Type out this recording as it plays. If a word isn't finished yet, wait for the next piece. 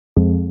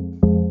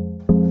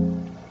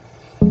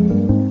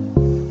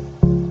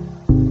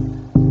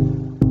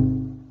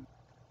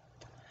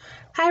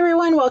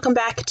everyone, welcome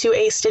back to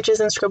a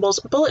Stitches and Scribbles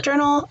bullet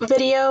journal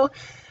video.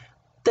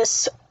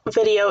 This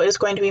video is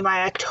going to be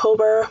my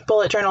October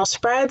bullet journal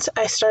spreads.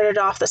 I started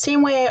off the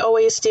same way I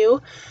always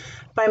do,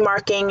 by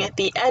marking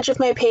the edge of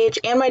my page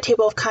and my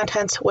table of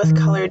contents with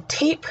colored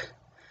tape.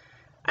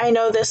 I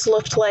know this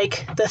looked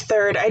like the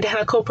third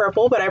identical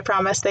purple, but I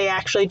promise they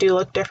actually do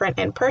look different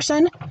in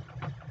person.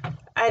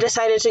 I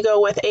decided to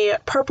go with a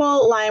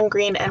purple, lime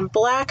green, and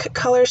black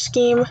color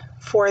scheme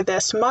for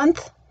this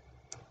month,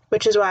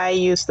 which is why I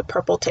used the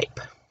purple tape.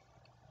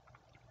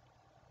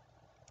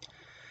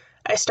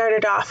 I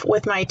started off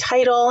with my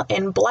title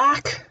in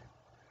black.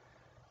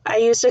 I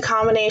used a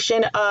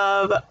combination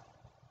of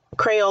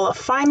Crayola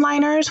fine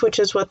liners, which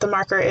is what the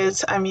marker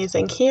is I'm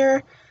using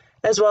here,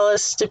 as well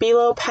as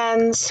Stabilo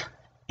pens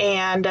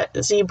and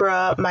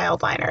Zebra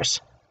mild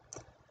liners.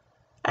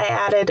 I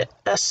added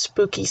a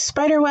spooky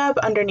spider web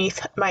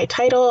underneath my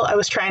title. I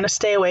was trying to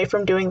stay away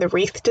from doing the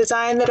wreath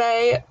design that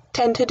I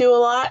tend to do a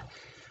lot,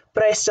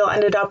 but I still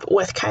ended up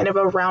with kind of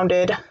a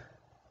rounded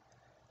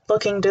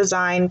looking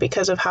design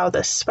because of how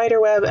the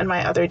spider web and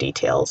my other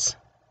details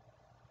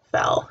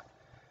fell.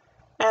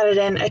 Added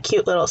in a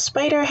cute little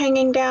spider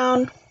hanging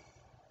down.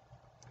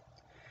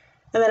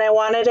 And then I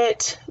wanted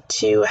it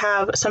to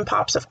have some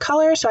pops of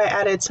color, so I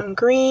added some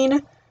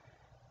green,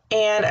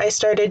 and I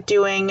started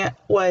doing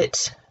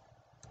what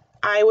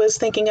I was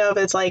thinking of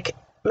as like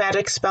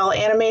magic spell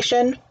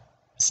animation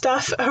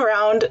stuff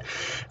around.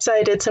 So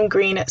I did some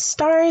green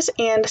stars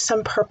and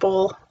some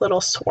purple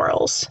little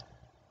swirls.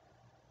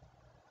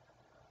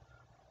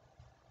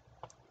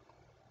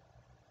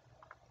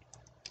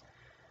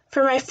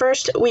 For my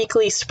first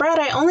weekly spread,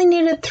 I only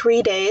needed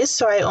 3 days,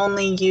 so I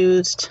only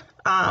used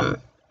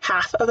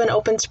half of an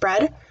open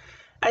spread.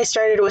 I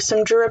started with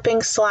some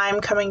dripping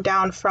slime coming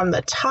down from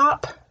the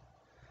top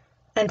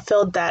and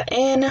filled that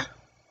in.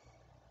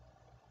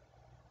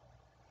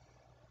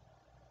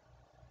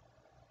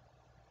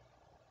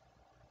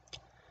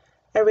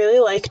 I really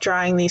like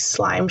drawing these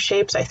slime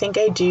shapes. I think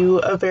I do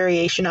a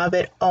variation of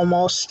it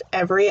almost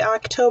every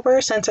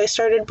October since I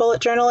started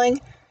bullet journaling.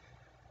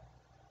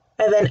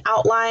 I then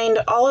outlined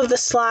all of the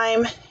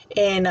slime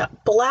in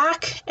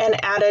black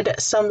and added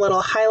some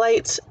little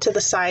highlights to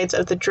the sides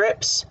of the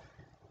drips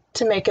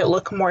to make it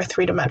look more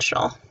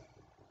three-dimensional.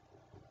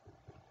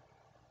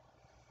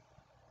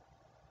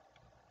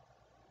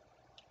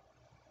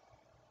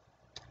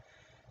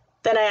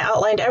 Then I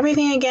outlined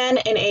everything again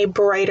in a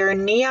brighter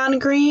neon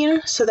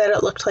green so that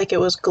it looked like it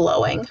was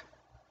glowing.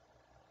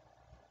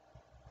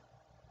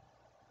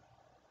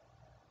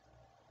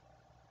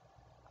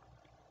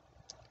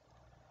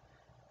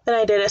 Then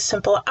I did a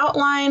simple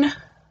outline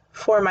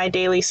for my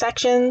daily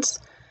sections.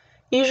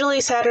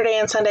 Usually Saturday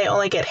and Sunday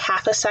only get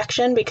half a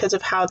section because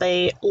of how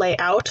they lay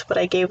out, but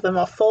I gave them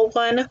a full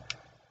one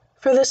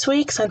for this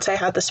week since I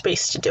had the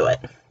space to do it.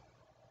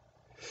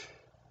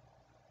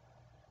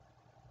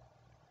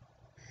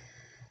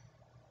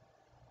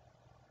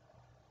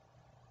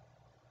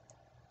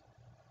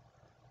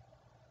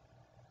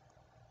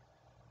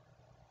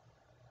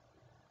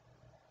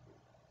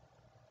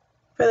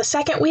 For the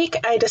second week,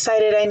 I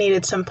decided I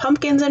needed some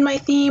pumpkins in my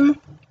theme.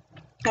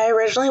 I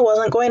originally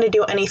wasn't going to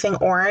do anything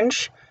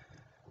orange,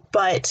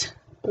 but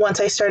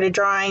once I started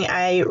drawing,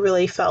 I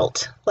really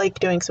felt like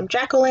doing some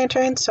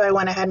jack-o'-lanterns, so I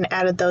went ahead and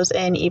added those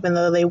in even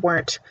though they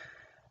weren't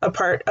a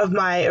part of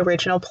my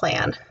original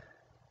plan.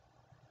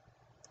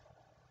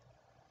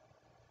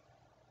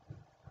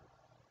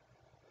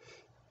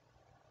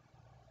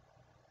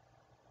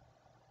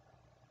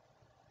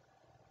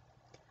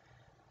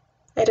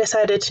 I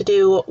decided to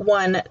do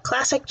one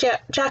classic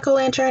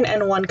jack-o'-lantern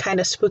and one kind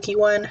of spooky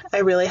one. I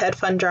really had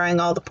fun drawing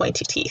all the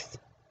pointy teeth.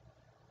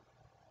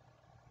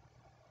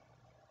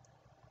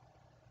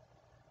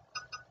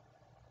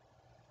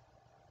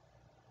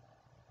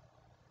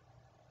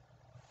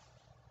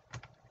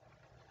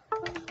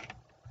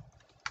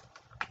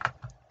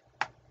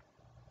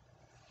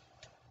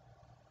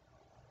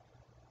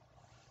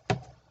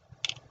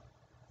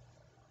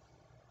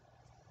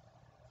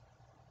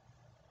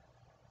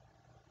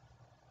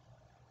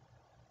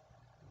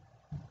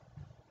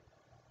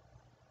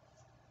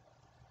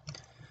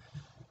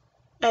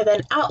 I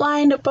then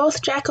outlined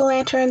both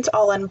jack-o'-lanterns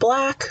all in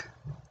black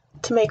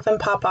to make them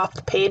pop off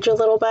the page a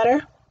little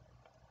better.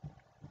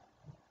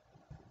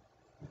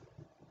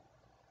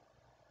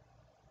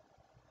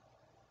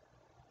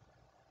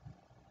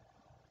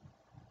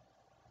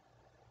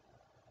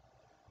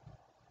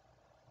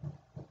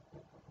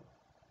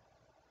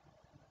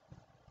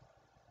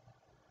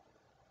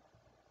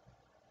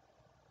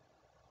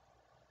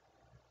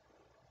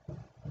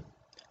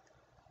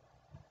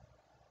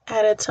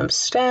 Added some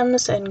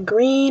stems in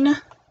green,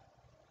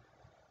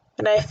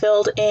 and I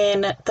filled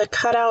in the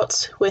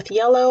cutouts with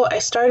yellow. I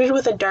started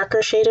with a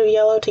darker shade of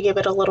yellow to give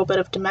it a little bit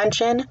of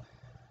dimension,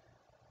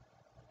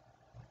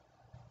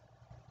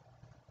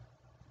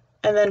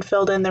 and then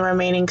filled in the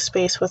remaining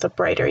space with a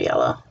brighter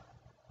yellow.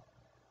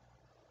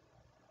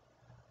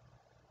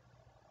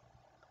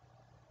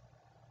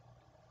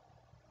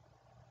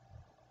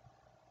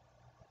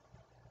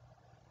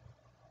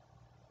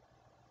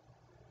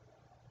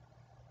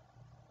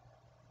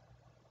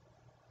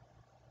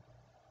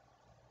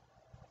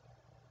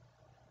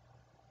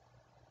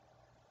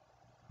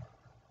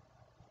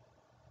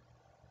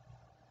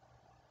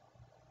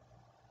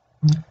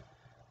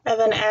 I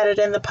then added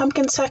in the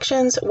pumpkin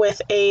sections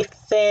with a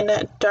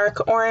thin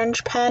dark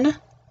orange pen.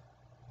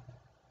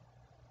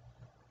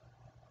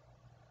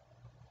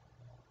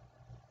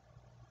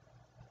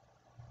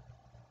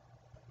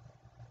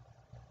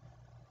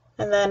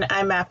 And then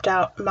I mapped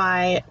out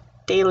my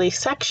daily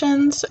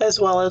sections as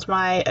well as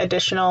my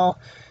additional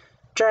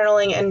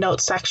journaling and note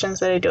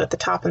sections that I do at the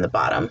top and the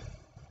bottom.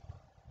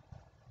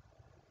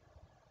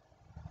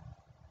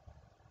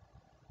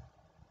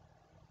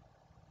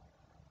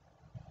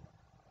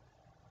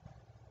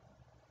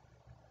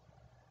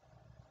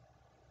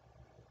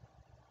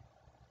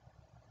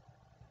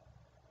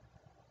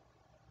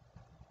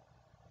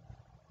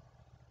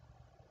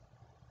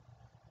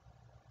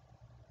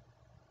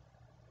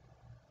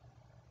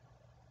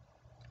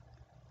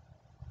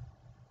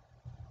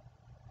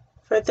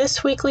 For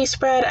this weekly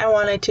spread, I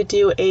wanted to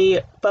do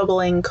a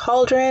bubbling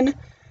cauldron,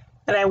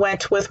 and I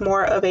went with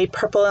more of a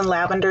purple and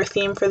lavender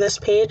theme for this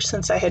page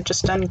since I had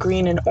just done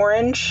green and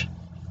orange.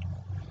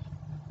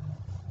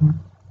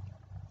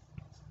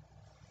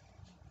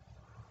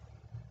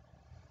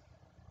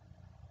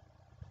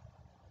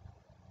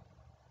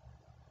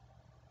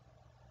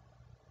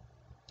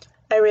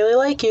 I really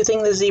like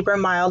using the zebra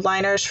mild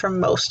liners for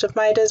most of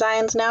my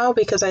designs now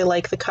because I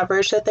like the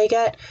coverage that they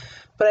get,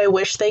 but I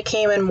wish they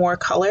came in more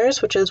colors,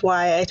 which is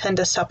why I tend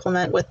to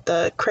supplement with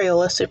the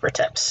Crayola Super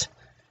Tips.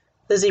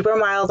 The zebra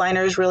mild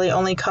liners really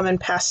only come in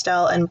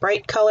pastel and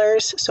bright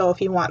colors, so if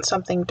you want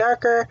something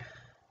darker,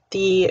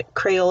 the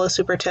Crayola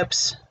Super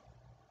Tips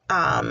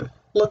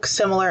look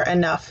similar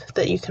enough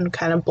that you can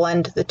kind of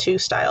blend the two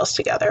styles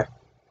together.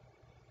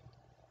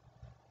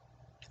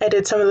 I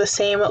did some of the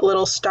same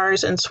little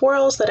stars and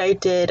swirls that I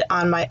did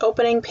on my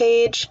opening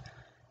page.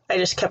 I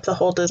just kept the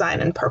whole design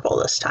in purple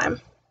this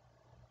time.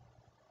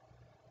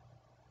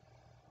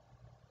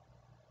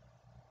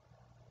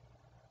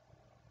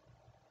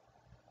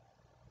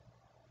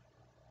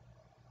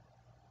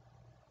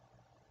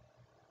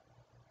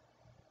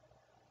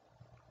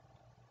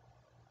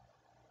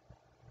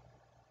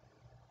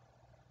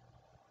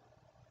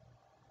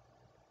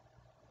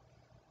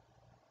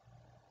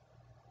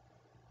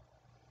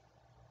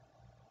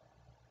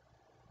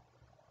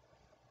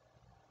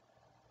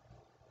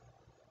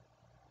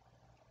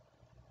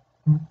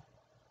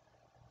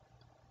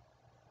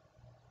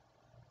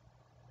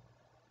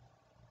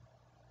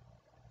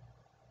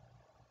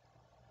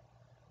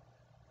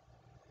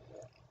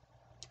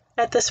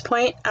 At this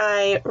point,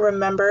 I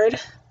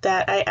remembered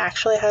that I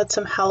actually had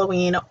some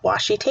Halloween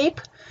washi tape,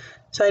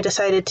 so I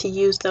decided to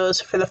use those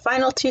for the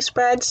final two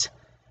spreads.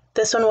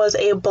 This one was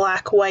a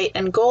black, white,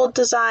 and gold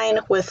design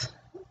with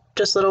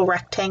just little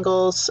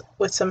rectangles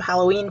with some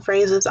Halloween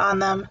phrases on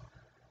them.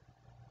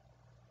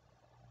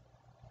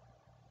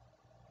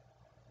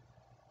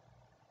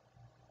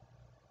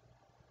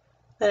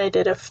 Then I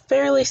did a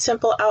fairly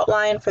simple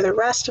outline for the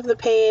rest of the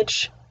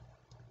page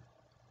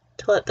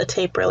to let the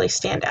tape really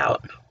stand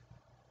out.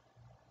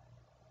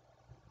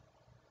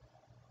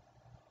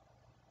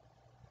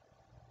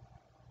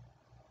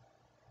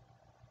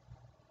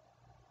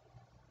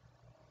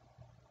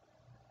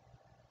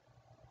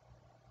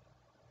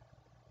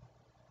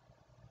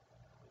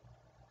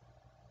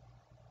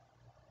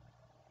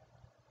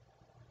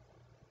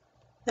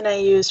 Then I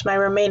used my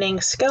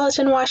remaining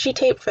skeleton washi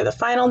tape for the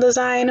final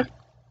design.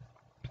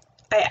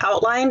 I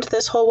outlined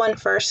this whole one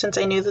first since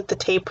I knew that the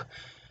tape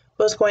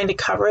was going to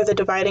cover the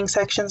dividing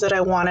sections that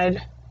I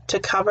wanted to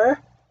cover,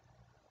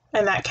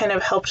 and that kind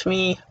of helped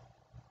me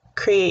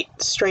create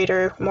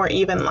straighter, more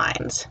even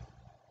lines.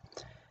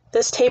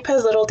 This tape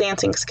has little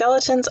dancing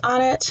skeletons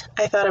on it.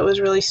 I thought it was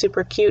really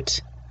super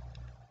cute.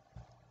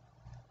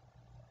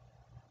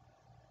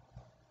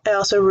 I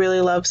also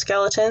really love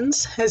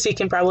skeletons, as you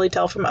can probably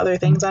tell from other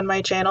things on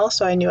my channel,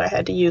 so I knew I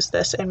had to use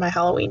this in my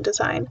Halloween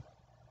design.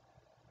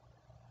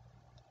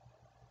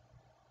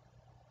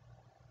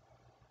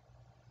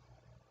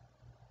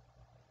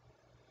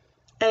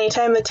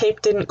 Anytime the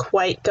tape didn't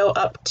quite go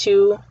up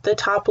to the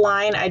top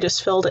line, I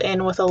just filled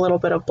in with a little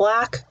bit of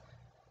black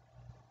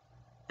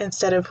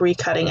instead of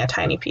recutting a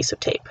tiny piece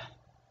of tape.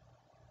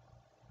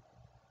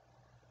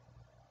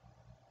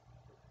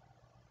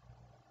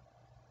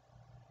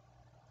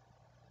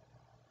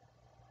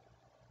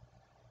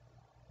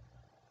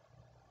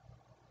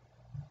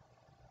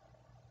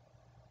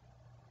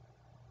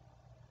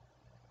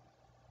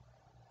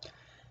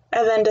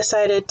 I then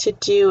decided to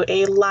do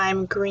a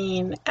lime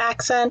green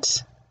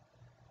accent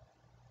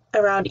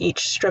around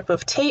each strip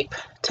of tape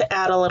to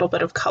add a little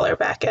bit of color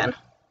back in.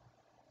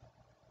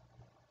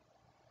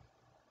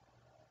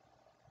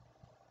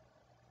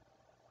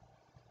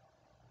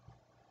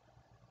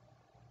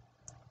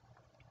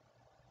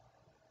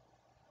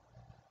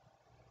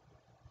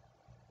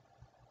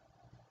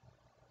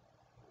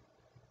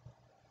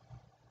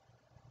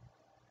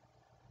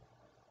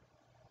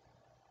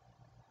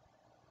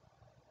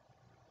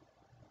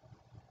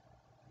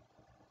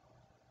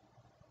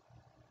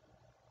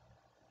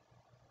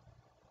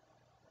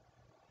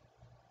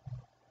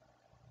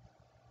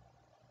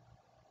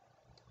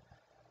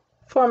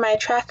 For my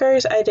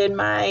trackers, I did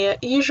my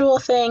usual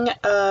thing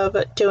of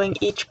doing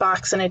each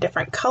box in a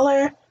different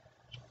color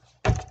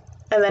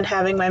and then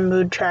having my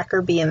mood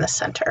tracker be in the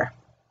center.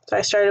 So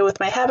I started with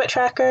my habit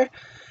tracker.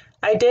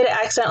 I did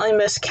accidentally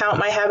miscount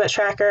my habit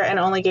tracker and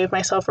only gave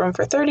myself room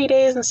for 30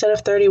 days instead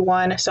of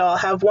 31, so I'll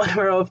have one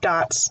row of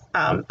dots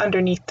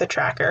underneath the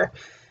tracker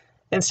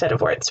instead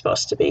of where it's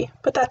supposed to be,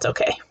 but that's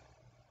okay.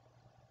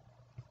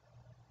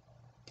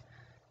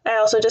 I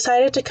also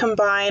decided to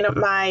combine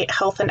my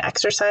health and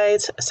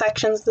exercise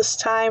sections this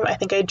time. I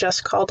think I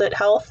just called it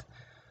health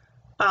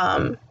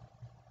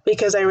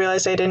because I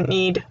realized I didn't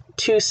need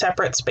two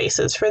separate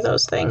spaces for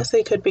those things.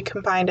 They could be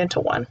combined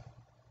into one.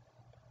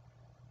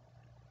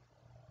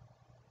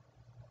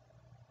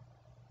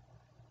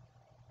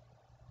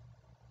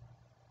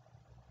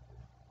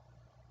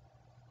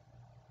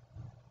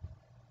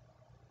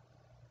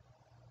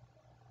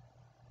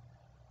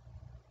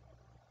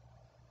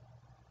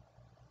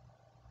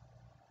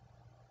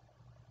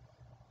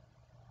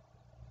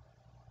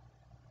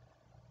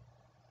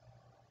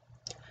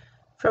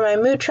 For my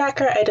mood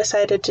tracker, I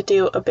decided to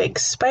do a big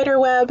spider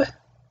web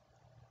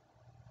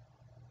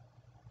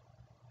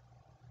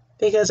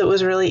because it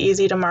was really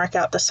easy to mark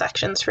out the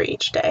sections for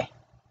each day.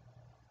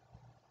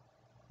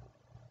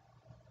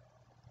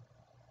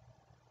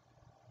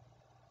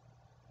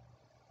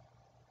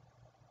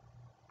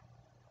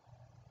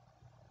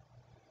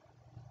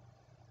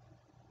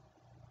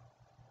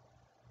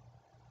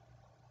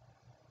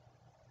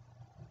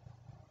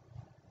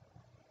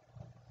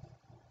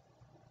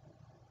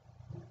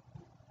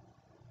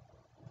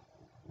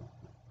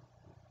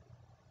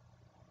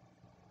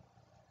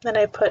 Then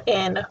I put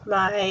in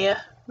my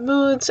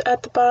moods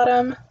at the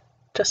bottom,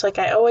 just like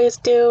I always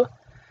do.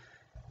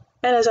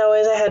 And as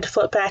always, I had to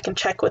flip back and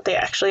check what they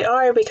actually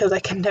are because I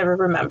can never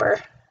remember.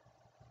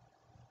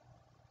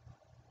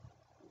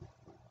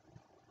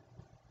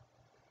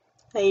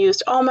 I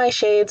used all my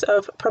shades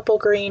of purple,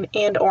 green,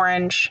 and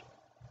orange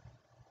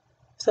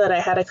so that I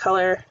had a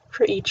color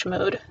for each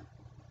mood.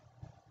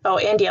 Oh,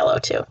 and yellow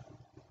too.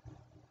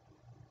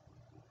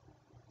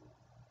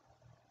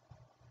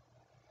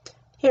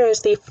 Here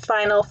is the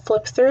final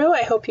flip through.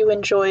 I hope you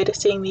enjoyed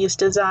seeing these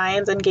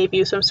designs and gave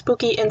you some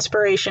spooky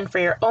inspiration for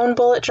your own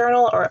bullet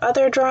journal or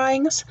other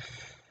drawings.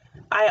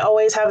 I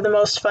always have the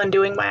most fun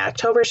doing my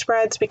October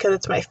spreads because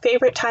it's my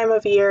favorite time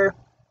of year.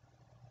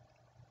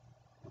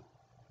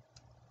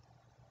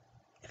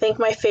 I think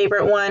my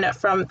favorite one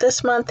from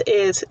this month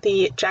is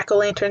the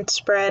jack-o'-lantern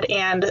spread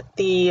and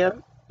the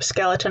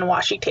skeleton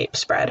washi tape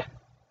spread.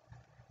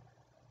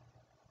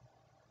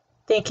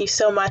 Thank you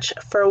so much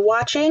for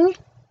watching,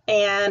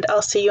 and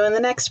I'll see you in the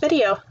next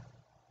video.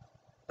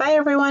 Bye,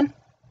 everyone.